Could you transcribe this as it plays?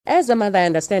As a mother, I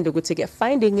understand ukuthi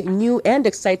finding new and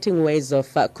exciting ways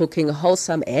of cooking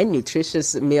wholesome and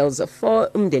nutritious meals for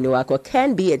umndeni wakho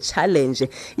can be a challenge.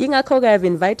 Yingakho I've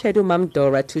invited Umam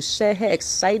Dora to share her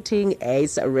exciting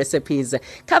ace recipes,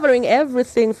 covering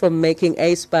everything from making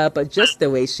ace pap just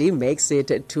the way she makes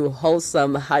it to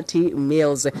wholesome, hearty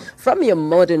meals, from your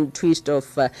modern twist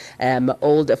of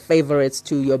old favorites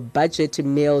to your budget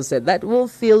meals that will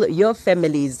fill your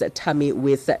family's tummy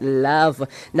with love.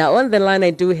 Now on the line, I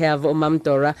do have Umam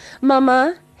Dora.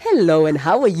 Mama, hello, and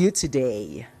how are you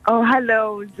today? Oh,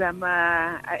 hello,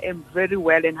 Zama. I am very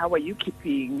well, and how are you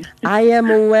keeping? I am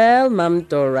well, Mam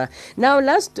Dora. Now,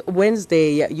 last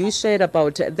Wednesday, you shared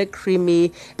about the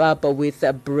creamy pap with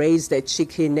braised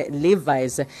chicken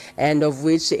livers, and of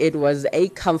which it was a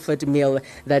comfort meal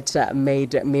that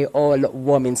made me all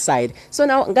warm inside. So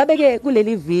now, ngabeke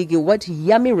kuleli viki, what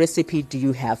yummy recipe do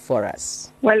you have for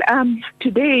us? Well,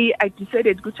 today I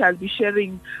decided that I'll be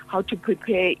sharing how to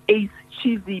prepare ace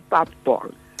cheesy pap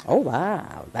balls. Oh,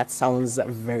 wow. That sounds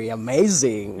very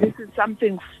amazing. This is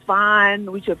something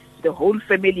fun which the whole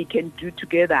family can do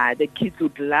together. The kids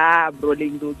would love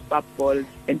rolling those pap balls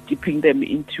and dipping them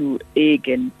into egg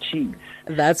and cheese.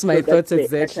 That's my thoughts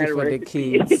exactly for the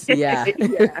kids. Yeah.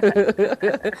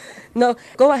 Now,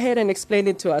 go ahead and explain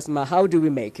it to us, Ma. How do we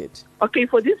make it? Okay,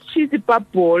 for these cheesy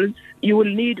pap balls, you will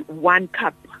need 1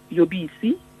 cup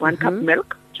yobisi, 1 cup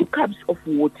milk, 2 cups of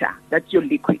water. That's your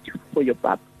liquid for your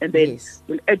pap. And then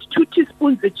you'll add 2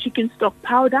 teaspoons of chicken stock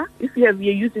powder. If you're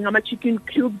using chicken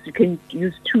cubes, you can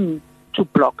use two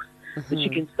blocks the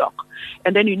chicken stock.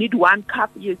 And then you need 1 cup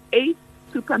ace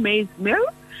super maize meal.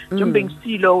 Jumping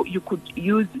silo, you could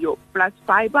use your plus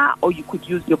fiber or you could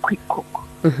use your quick cook.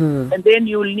 And then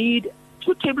you'll need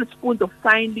 2 tablespoons of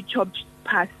finely chopped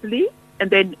parsley, and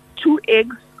then 2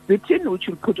 eggs beaten, which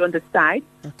you'll put on the side,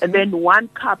 and then 1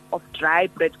 cup of dry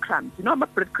breadcrumbs. You know, my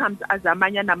breadcrumbs as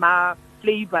amanya nama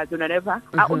flavors or whatever.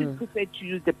 I always prefer to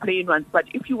use the plain ones, but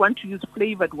if you want to use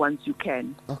flavored ones, you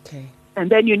can. Okay. And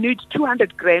then you need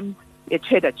 200 grams of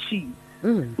cheddar cheese,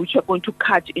 which you're going to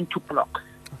cut into blocks,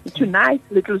 into nice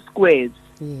little squares.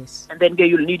 Yes. And then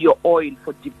you'll need your oil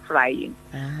for deep frying.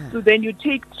 So then you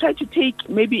try to take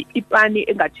maybe ipani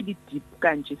engathi deep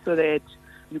kanji so that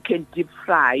you can deep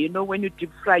fry. You know, when you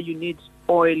deep fry, you need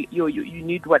oil. You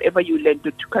need whatever you learn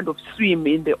to kind of swim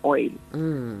in the oil.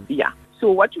 Yeah.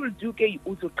 So what you will do,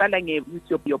 with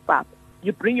your pap,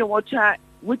 you bring your water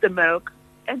with the milk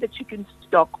and the chicken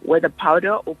stock, whether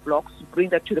powder or blocks. You bring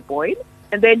that to the boil,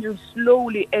 and then you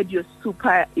slowly add your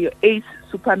ace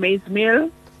super maize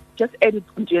meal. Just add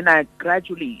it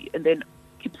gradually, and then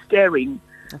keep stirring.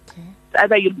 Okay.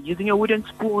 Either you're using a wooden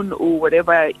spoon or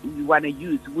whatever you want to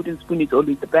use. Wooden spoon is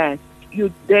always the best.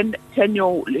 You then turn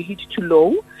your heat to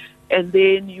low, and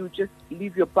then you just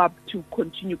leave your pap to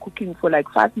continue cooking for like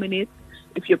 5 minutes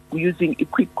if you're using a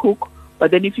quick cook.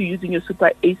 But then if you're using your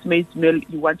super ace maize meal,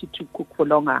 you want it to cook for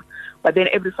longer. But then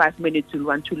every 5 minutes you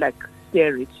want to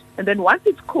stir it. And then once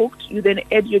it's cooked, you then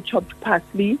add your chopped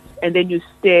parsley, and then you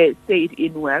stir it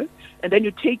in well. And then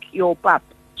you take your pap,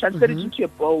 transfer it into a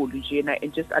bowl, Regina,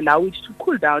 and just allow it to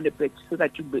cool down a bit so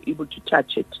that you'll be able to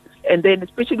touch it. And then,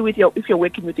 especially if you're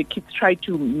working with the kids, try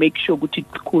to make sure that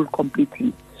it's cool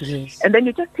completely. Yes. And then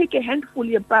you just take a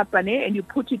handful of pap and you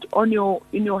put it in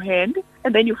your hand,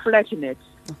 and then you flatten it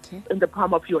in the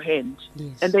palm of your hand.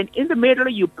 Yes. And then in the middle,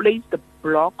 you place the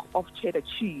block of cheddar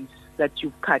cheese that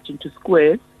you've cut into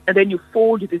squares, and then you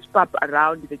fold this pap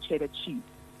around the cheddar cheese.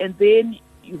 And then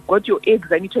you've got your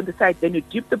eggs on each on the side. Then you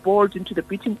dip the balls into the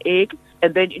beaten egg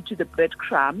and then into the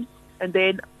breadcrumbs. And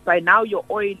then by now your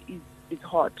oil is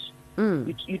hot.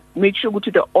 You make sure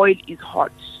the oil is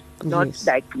hot, not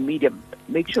like medium.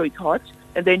 Make sure it's hot.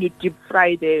 And then you deep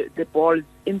fry the balls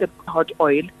in the hot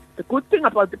oil. The good thing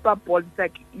about the pap balls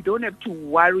is you don't have to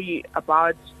worry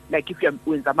about if you're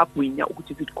with zamagwinya,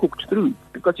 which is it cooked through,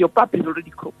 because your pap is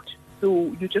already cooked.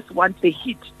 So you just want the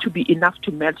heat to be enough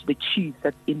to melt the cheese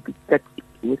that's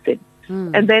within.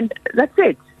 And then that's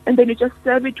it. And then you just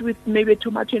serve it with maybe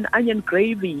tomato and onion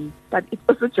gravy. But it's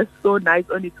also just so nice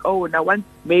on its own. I once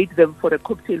made them for a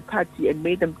cocktail party and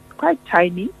made them quite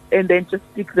tiny, and then just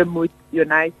stick them with your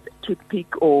nice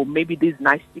toothpick or maybe these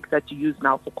nice sticks that you use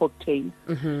now for cocktails.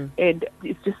 And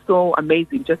it's just so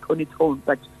amazing just on its own,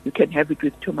 but you can have it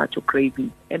with tomato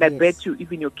gravy. And I bet you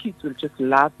even your kids will just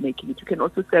love making it. You can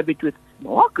also serve it with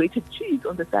more grated cheese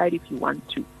on the side if you want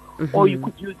to. Or you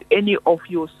could use any of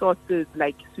your sauces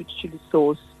like sweet chili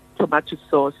sauce, tomato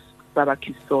sauce,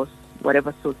 barbecue sauce,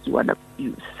 whatever sauce you want to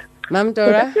use. Ma'am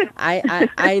Dora,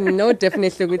 I know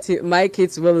definitely ukuthi my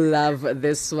kids will love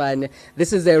this one.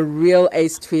 This is a real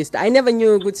ace twist. I never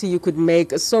knew ukuthi you could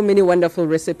make so many wonderful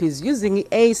recipes using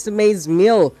ace maize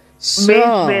meal.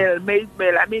 Sure. Maize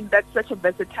meal. I mean, that's such a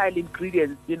versatile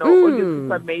ingredient. You know, all your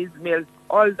super maize meals,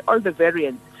 all the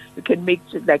variants. You can make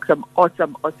like some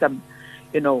awesome,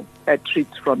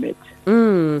 treats from it.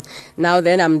 Now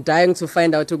then, I'm dying to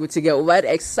find out ukuthi what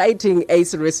exciting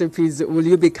ace recipes will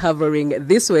you be covering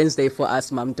this Wednesday for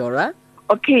us, Ma'am Dora?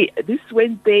 Okay, this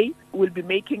Wednesday we'll be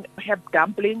making herb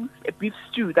dumplings, a beef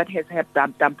stew that has herb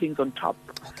dumplings on top.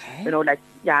 Okay. You know, like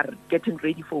getting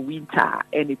ready for winter,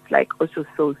 and it's like also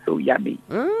so yummy.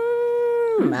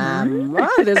 Mama,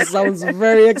 this sounds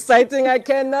very exciting. I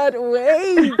cannot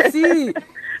wait. See.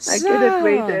 I cannot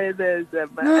wait.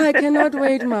 No, I cannot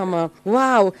wait, Mama.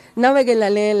 Wow. Now whether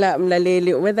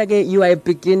you are a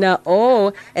beginner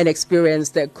or an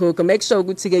experienced cook, make sure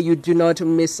you do not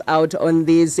miss out on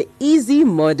these easy,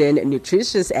 modern,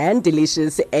 nutritious, and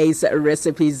delicious ace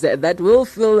recipes that will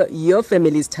fill your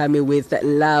family's tummy with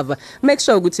love. Make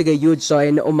sure you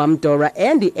join Ma'am Dora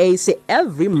and the Ace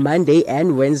every Monday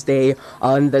and Wednesday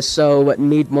on the show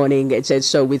Mid-Morning Chat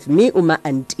Show with me, Uma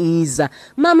Antiza.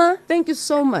 Mama, thank you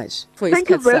so much for Thank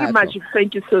you very much.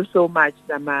 Thank you so much,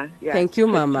 Nama. Yeah, thank you,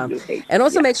 Mama. And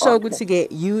also make sure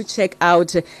you check out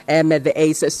the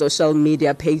Ace social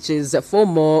media pages for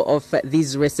more of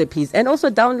these recipes, and also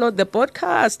download the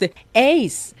podcast.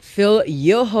 Ace, fill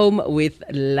your home with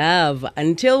love.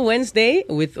 Until Wednesday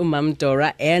with Ma'am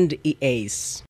Dora and Ace.